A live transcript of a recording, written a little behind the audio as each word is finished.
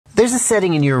There's a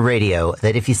setting in your radio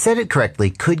that, if you set it correctly,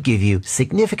 could give you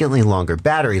significantly longer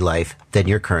battery life than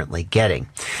you're currently getting.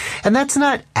 And that's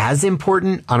not as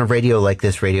important on a radio like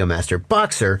this Radiomaster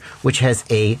Boxer, which has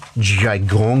a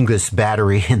gigongous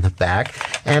battery in the back.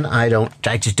 And I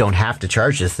just don't have to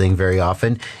charge this thing very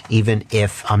often, even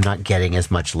if I'm not getting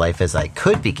as much life as I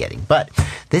could be getting. But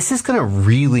this is going to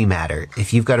really matter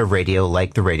if you've got a radio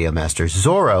like the Radiomaster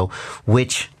Zorro,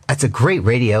 which it's a great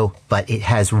radio, but it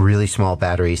has really small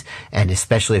batteries, and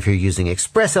especially if you're using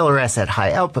Express LRS at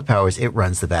high output powers, it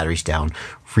runs the batteries down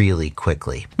really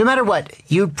quickly. No matter what,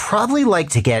 you'd probably like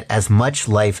to get as much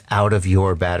life out of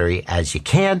your battery as you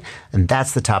can, and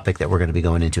that's the topic that we're going to be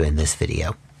going into in this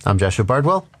video. I'm Joshua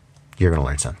Bardwell. You're going to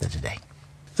learn something today.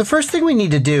 The first thing we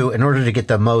need to do in order to get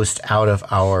the most out of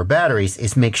our batteries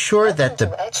is make sure that the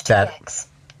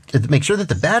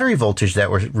battery voltage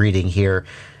that we're reading here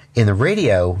in the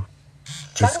radio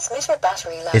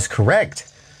is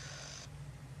correct.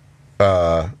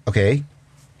 Okay.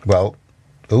 Well,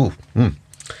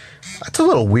 that's a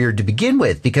little weird to begin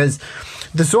with, because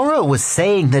the Zorro was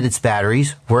saying that its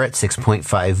batteries were at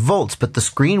 6.5 volts, but the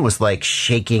screen was like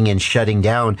shaking and shutting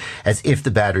down as if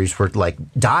the batteries were like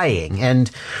dying. And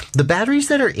the batteries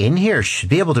that are in here should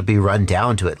be able to be run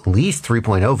down to at least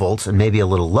 3.0 volts and maybe a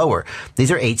little lower.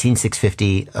 These are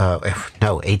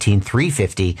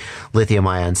 18350 lithium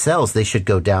ion cells. They should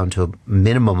go down to a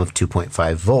minimum of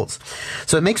 2.5 volts.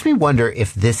 So it makes me wonder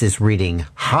if this is reading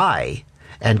high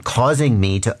and causing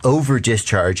me to over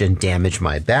discharge and damage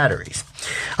my batteries.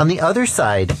 On the other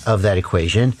side of that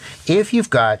equation, if you've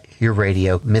got your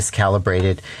radio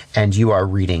miscalibrated and you are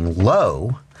reading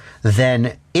low,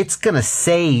 then it's going to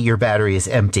say your battery is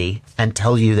empty and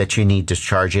tell you that you need to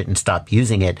charge it and stop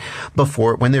using it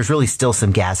when there's really still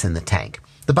some gas in the tank.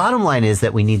 The bottom line is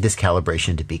that we need this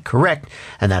calibration to be correct,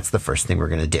 and that's the first thing we're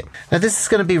going to do. Now, this is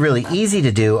going to be really easy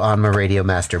to do on my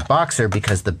Radiomaster Boxer,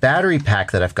 because the battery pack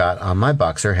that I've got on my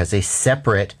Boxer has a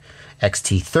separate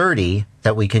XT30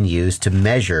 that we can use to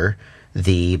measure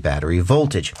the battery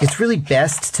voltage. It's really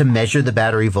best to measure the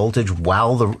battery voltage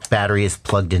while the battery is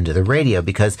plugged into the radio,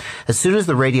 because as soon as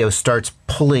the radio starts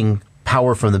pulling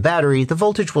power from the battery, the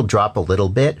voltage will drop a little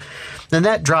bit. And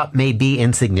that drop may be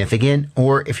insignificant,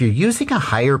 or if you're using a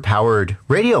higher powered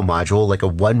radio module, like a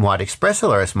 1 watt Express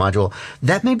LRS module,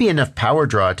 that may be enough power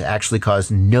draw to actually cause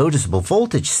noticeable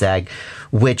voltage sag,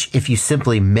 which, if you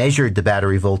simply measured the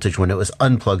battery voltage when it was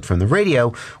unplugged from the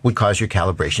radio, would cause your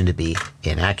calibration to be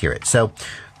inaccurate. So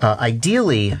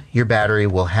ideally, your battery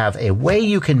will have a way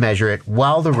you can measure it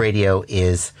while the radio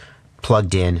is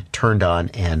plugged in, turned on,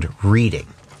 and reading.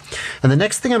 And the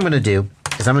next thing I'm going to do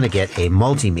is I'm going to get a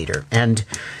multimeter. And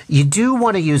you do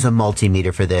want to use a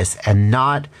multimeter for this and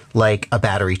not like a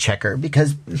battery checker,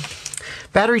 because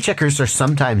battery checkers are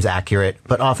sometimes accurate,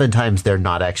 but oftentimes they're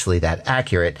not actually that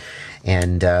accurate.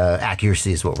 And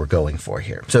accuracy is what we're going for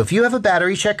here. So if you have a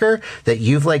battery checker that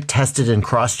you've like tested and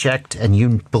cross-checked and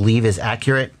you believe is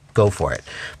accurate, go for it.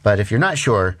 But if you're not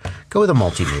sure, go with a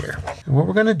multimeter. And what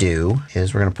we're going to do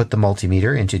is we're going to put the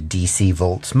multimeter into DC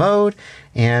volts mode,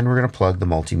 and we're going to plug the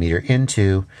multimeter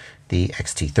into the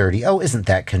XT30. Oh, isn't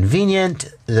that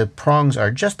convenient? The prongs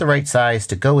are just the right size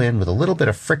to go in with a little bit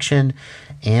of friction,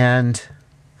 and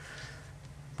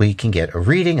we can get a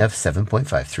reading of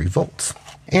 7.53 volts.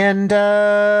 And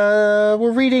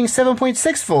we're reading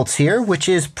 7.6 volts here, which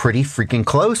is pretty freaking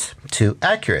close to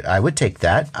accurate. I would take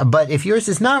that. But if yours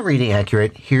is not reading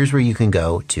accurate, here's where you can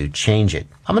go to change it.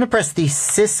 I'm going to press the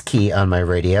sys key on my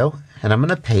radio, and I'm going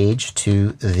to page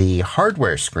to the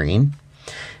hardware screen.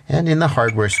 And in the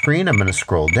hardware screen, I'm going to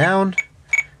scroll down,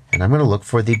 and I'm going to look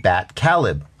for the Batt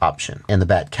Calib option. In the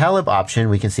Batt Calib option,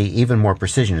 we can see even more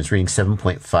precision. It's reading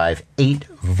 7.58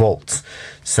 volts.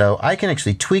 So I can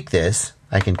actually tweak this.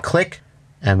 I can click,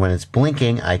 and when it's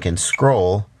blinking, I can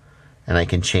scroll, and I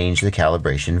can change the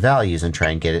calibration values and try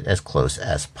and get it as close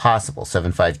as possible.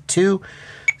 752,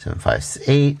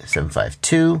 758,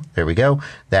 752. There we go.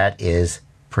 That is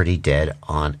pretty dead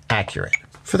on accurate.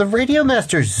 For the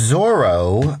Radiomaster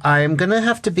Zorro, I'm going to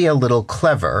have to be a little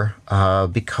clever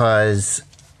because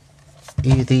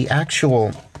the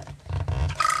actual...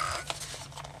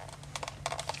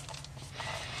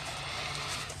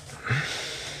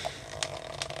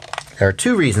 There are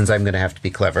two reasons I'm going to have to be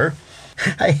clever.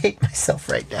 I hate myself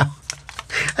right now.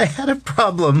 I had a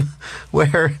problem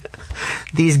where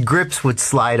these grips would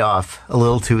slide off a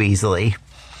little too easily.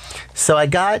 So I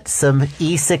got some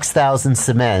E6000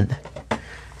 cement,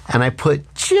 and I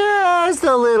put just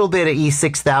a little bit of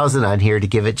E6000 on here to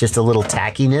give it just a little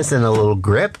tackiness and a little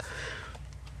grip.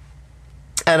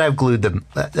 And I've glued them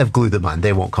on.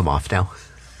 They won't come off now.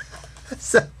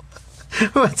 So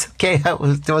Well, it's okay. I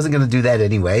wasn't going to do that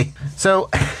anyway. So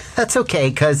that's okay,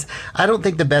 because I don't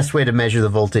think the best way to measure the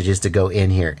voltage is to go in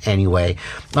here anyway.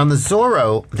 On the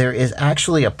Zorro, there is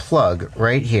actually a plug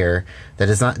right here that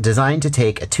is not designed to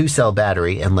take a 2-cell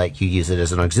battery and let you use it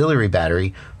as an auxiliary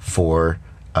battery for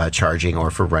charging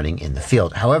or for running in the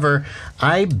field. However,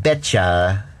 I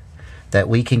betcha that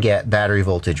we can get battery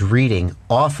voltage reading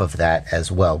off of that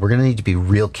as well. We're going to need to be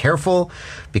real careful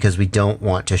because we don't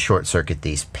want to short circuit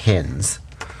these pins.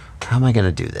 How am I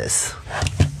going to do this?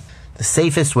 The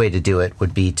safest way to do it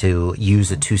would be to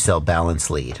use a 2-cell balance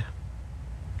lead.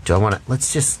 Do I want to?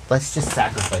 Let's just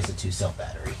sacrifice a 2-cell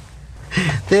battery.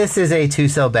 This is a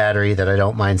 2-cell battery that I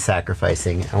don't mind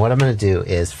sacrificing. And what I'm going to do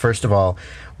is, first of all,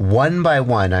 one by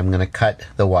one, I'm going to cut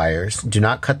the wires. Do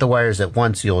not cut the wires at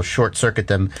once. You'll short circuit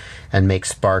them and make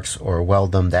sparks or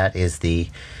weld them. That is the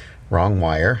wrong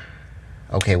wire.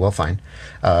 Okay, well, fine.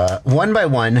 One by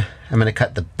one, I'm going to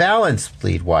cut the balance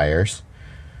lead wires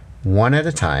one at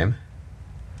a time.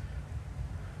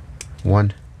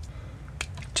 1,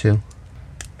 2,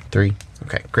 3.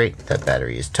 Okay, great. That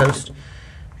battery is toast.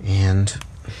 And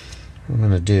what I'm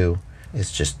going to do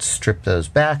is just strip those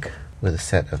back with a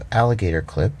set of alligator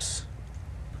clips.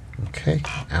 Okay,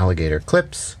 alligator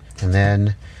clips. And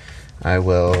then I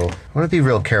want to be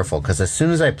real careful, because as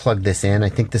soon as I plug this in, I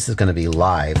think this is going to be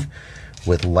live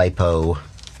with LiPo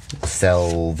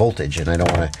cell voltage, and I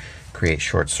don't want to create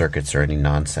short circuits or any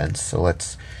nonsense. So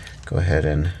let's go ahead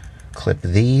and clip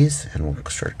these, and we'll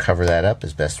sort of cover that up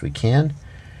as best we can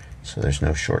so there's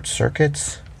no short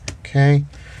circuits. Okay,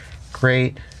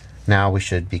 great. Now we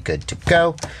should be good to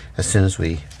go. As soon as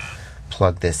we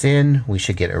plug this in, we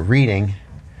should get a reading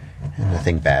and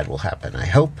nothing bad will happen, I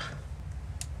hope.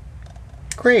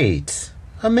 Great.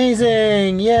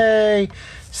 Amazing. Yay.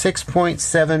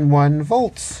 6.71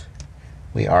 volts.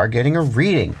 We are getting a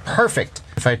reading. Perfect.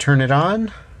 If I turn it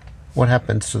on, what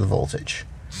happens to the voltage?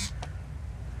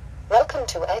 Welcome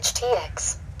to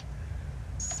HTX.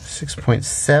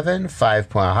 6.7,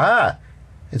 5. Aha!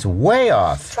 It's way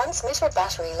off. Transmitter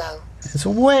battery low. It's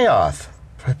way off.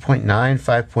 5.9,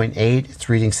 5.8, it's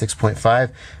reading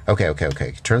 6.5.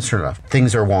 Okay. Turn it off.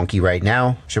 Things are wonky right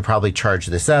now. Should probably charge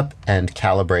this up and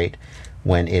calibrate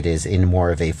when it is in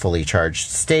more of a fully charged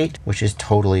state, which is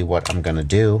totally what I'm going to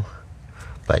do,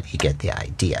 but you get the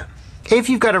idea. If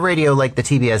you've got a radio like the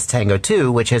TBS Tango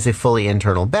 2, which has a fully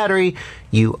internal battery,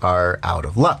 you are out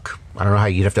of luck. I don't know how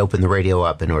you'd have to open the radio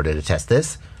up in order to test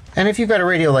this. And if you've got a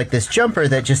radio like this jumper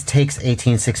that just takes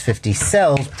 18650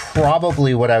 cells,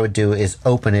 probably what I would do is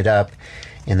open it up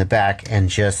in the back and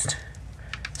just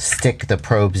stick the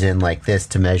probes in like this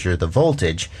to measure the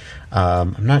voltage.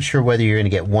 I'm not sure whether you're going to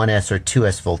get 1S or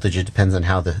 2S voltage. It depends on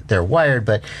how they're wired,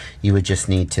 but you would just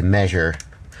need to measure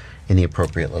in the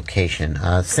appropriate location.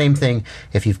 Same thing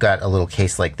if you've got a little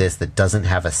case like this that doesn't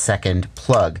have a second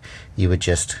plug. You would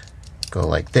just go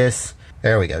like this.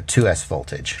 There we go, 2S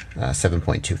voltage,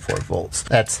 7.24 volts.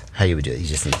 That's how you would do it. You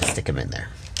just need to stick them in there.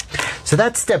 So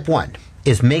that's step one,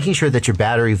 is making sure that your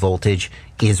battery voltage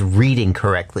is reading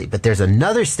correctly. But there's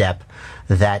another step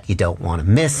that you don't want to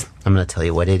miss. I'm going to tell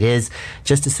you what it is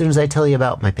just as soon as I tell you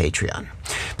about my Patreon.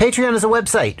 Patreon is a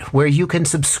website where you can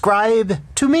subscribe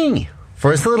to me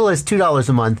for as little as $2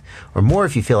 a month, or more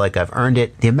if you feel like I've earned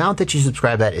it. The amount that you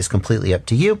subscribe at is completely up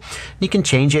to you. You can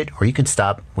change it, or you can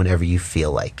stop whenever you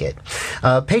feel like it.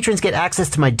 Patrons get access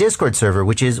to my Discord server,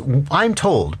 which is, I'm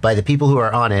told by the people who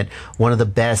are on it, one of the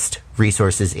best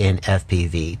resources in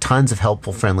FPV. Tons of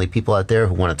helpful, friendly people out there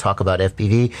who want to talk about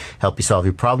FPV, help you solve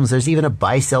your problems. There's even a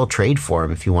buy-sell trade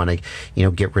forum if you want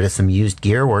to, get rid of some used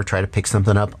gear or try to pick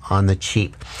something up on the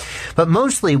cheap. But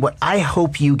mostly what I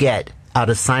hope you get out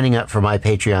of signing up for my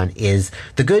Patreon is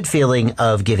the good feeling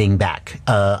of giving back.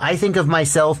 I think of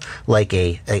myself like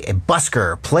a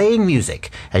busker playing music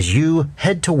as you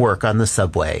head to work on the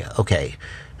subway. Okay,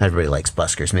 everybody likes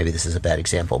buskers. Maybe this is a bad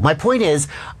example. My point is,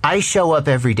 I show up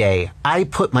every day. I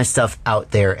put my stuff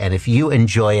out there, and if you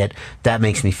enjoy it, that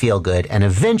makes me feel good. And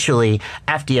eventually,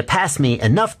 after you pass me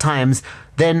enough times,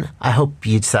 then I hope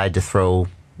you decide to throw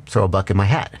a buck in my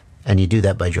hat. And you do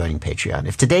that by joining Patreon.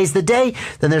 If today's the day,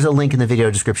 then there's a link in the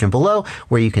video description below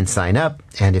where you can sign up.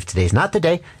 And if today's not the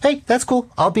day, hey, that's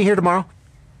cool. I'll be here tomorrow.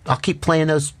 I'll keep playing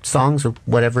those songs or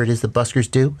whatever it is that buskers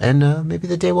do, and maybe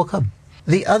the day will come.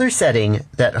 The other setting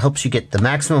that helps you get the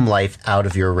maximum life out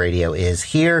of your radio is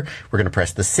here. We're going to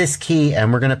press the sys key,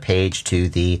 and we're going to page to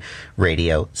the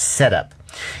radio setup.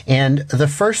 And the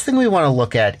first thing we want to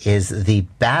look at is the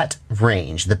Batt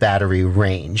range, the battery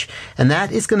range. And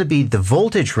that is going to be the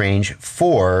voltage range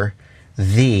for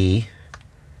the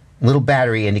little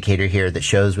battery indicator here that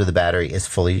shows where the battery is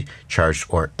fully charged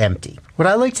or empty. What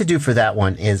I like to do for that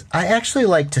one is I actually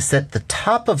like to set the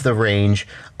top of the range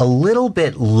a little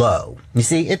bit low. You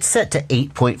see, it's set to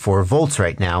 8.4 volts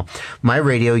right now. My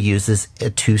radio uses a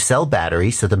 2-cell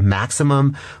battery, so the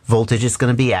maximum voltage it's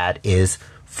going to be at is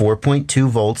 4.2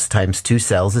 volts times 2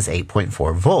 cells is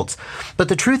 8.4 volts. But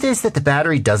the truth is that the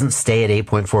battery doesn't stay at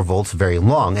 8.4 volts very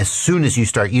long. As soon as you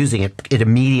start using it, it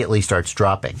immediately starts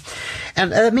dropping.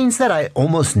 And that means that I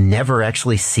almost never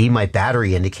actually see my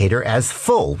battery indicator as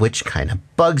full, which kind of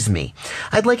bugs me.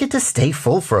 I'd like it to stay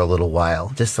full for a little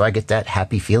while, just so I get that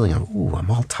happy feeling of, ooh,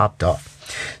 I'm all topped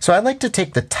off. So I like to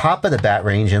take the top of the Batt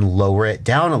Range and lower it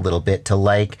down a little bit to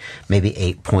like maybe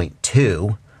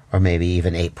 8.2. or maybe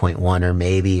even 8.1 or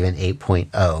maybe even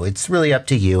 8.0. It's really up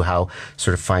to you how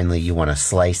sort of finely you want to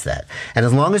slice that. And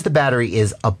as long as the battery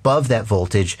is above that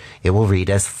voltage, it will read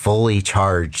as fully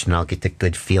charged, and I'll get the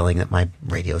good feeling that my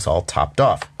radio is all topped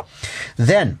off.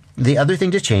 Then the other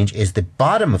thing to change is the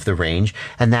bottom of the range,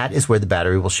 and that is where the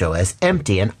battery will show as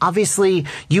empty. And obviously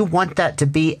you want that to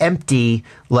be empty,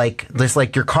 just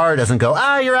like your car doesn't go,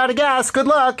 you're out of gas, good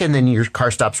luck, and then your car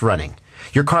stops running.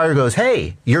 Your car goes,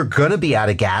 hey, you're going to be out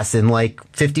of gas in like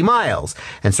 50 miles,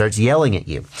 and starts yelling at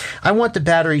you. I want the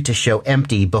battery to show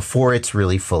empty before it's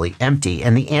really fully empty.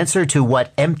 And the answer to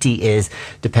what empty is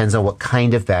depends on what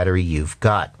kind of battery you've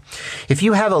got. If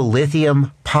you have a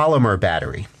lithium polymer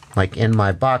battery, like in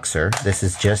my Boxer, this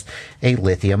is just a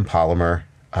lithium polymer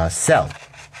cell.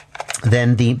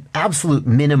 Then the absolute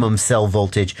minimum cell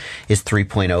voltage is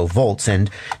 3.0 volts.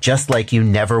 And just like you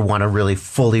never want to really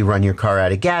fully run your car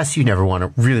out of gas, you never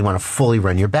really want to fully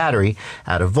run your battery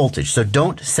out of voltage. So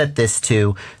don't set this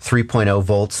to 3.0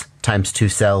 volts times 2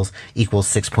 cells equals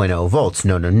 6.0 volts.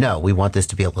 No, no, no. We want this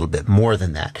to be a little bit more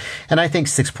than that. And I think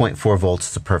 6.4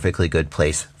 volts is a perfectly good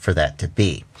place for that to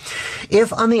be.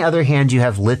 If, on the other hand, you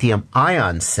have lithium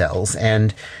ion cells,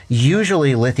 and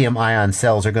usually lithium ion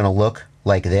cells are going to look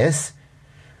like this,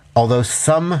 although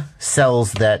some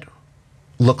cells that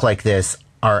look like this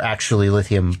are actually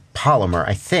lithium polymer,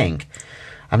 I think.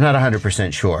 I'm not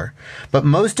 100% sure. But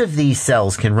most of these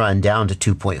cells can run down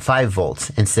to 2.5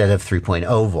 volts instead of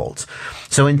 3.0 volts.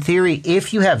 So in theory,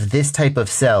 if you have this type of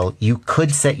cell, you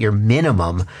could set your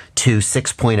minimum to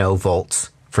 6.0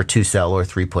 volts for 2 cell or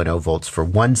 3.0 volts for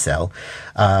 1 cell,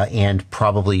 and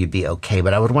probably you'd be okay.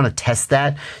 But I would want to test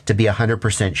that to be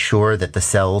 100% sure that the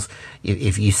cells,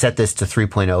 if you set this to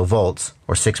 3.0 volts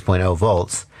or 6.0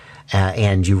 volts,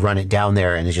 and you run it down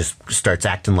there and it just starts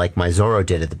acting like my Zorro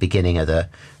did at the beginning of the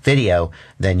video,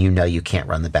 then you know you can't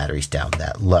run the batteries down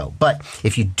that low. But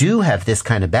if you do have this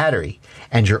kind of battery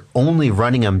and you're only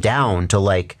running them down to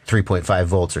like 3.5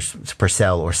 volts per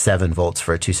cell or 7 volts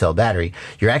for a 2-cell battery,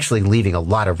 you're actually leaving a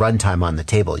lot of runtime on the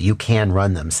table. You can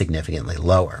run them significantly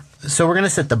lower. So we're going to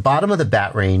set the bottom of the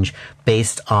Batt Range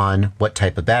based on what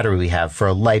type of battery we have. For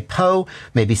a LiPo,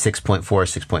 maybe 6.4 or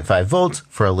 6.5 volts.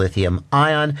 For a lithium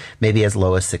ion, maybe as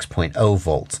low as 6.0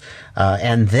 volts.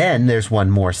 And then there's one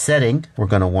more setting we're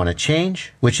going to want to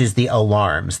change, which is the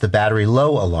alarms, the battery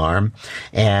low alarm.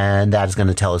 And that is going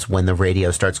to tell us when the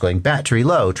radio starts going battery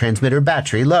low, transmitter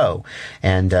battery low.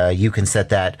 And you can set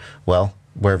that, well,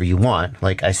 wherever you want.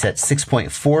 Like I set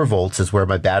 6.4 volts is where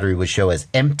my battery would show as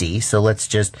empty. So let's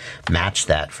just match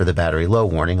that for the battery low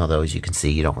warning. Although, as you can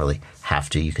see, you don't really have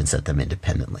to. You can set them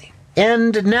independently.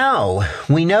 And now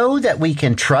we know that we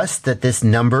can trust that this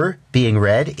number being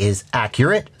read is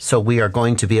accurate. So we are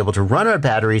going to be able to run our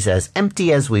batteries as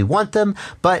empty as we want them,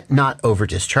 but not over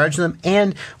discharge them.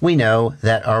 And we know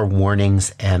that our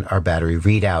warnings and our battery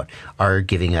readout are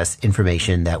giving us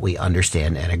information that we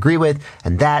understand and agree with.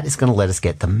 And that is going to let us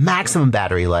get the maximum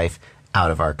battery life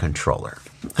out of our controller.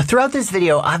 Throughout this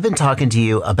video, I've been talking to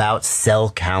you about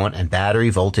cell count and battery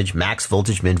voltage, max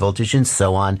voltage, min voltage, and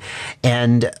so on.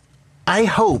 And I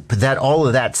hope that all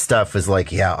of that stuff is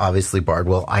like, yeah, obviously,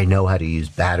 Bardwell, I know how to use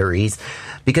batteries.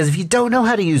 Because if you don't know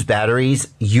how to use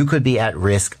batteries, you could be at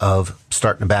risk of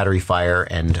starting a battery fire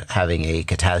and having a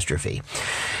catastrophe.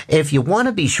 If you want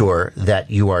to be sure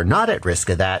that you are not at risk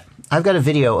of that, I've got a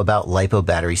video about LiPo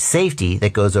battery safety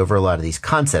that goes over a lot of these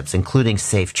concepts, including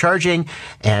safe charging,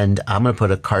 and I'm going to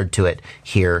put a card to it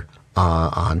here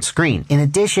on screen. In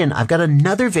addition, I've got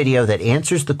another video that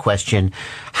answers the question,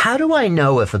 how do I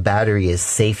know if a battery is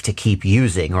safe to keep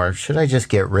using, or should I just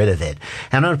get rid of it?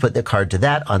 And I'm going to put the card to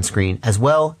that on screen, as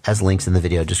well as links in the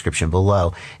video description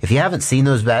below. If you haven't seen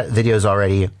those videos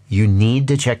already, you need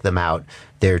to check them out.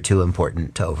 They're too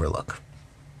important to overlook.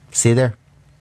 See you there.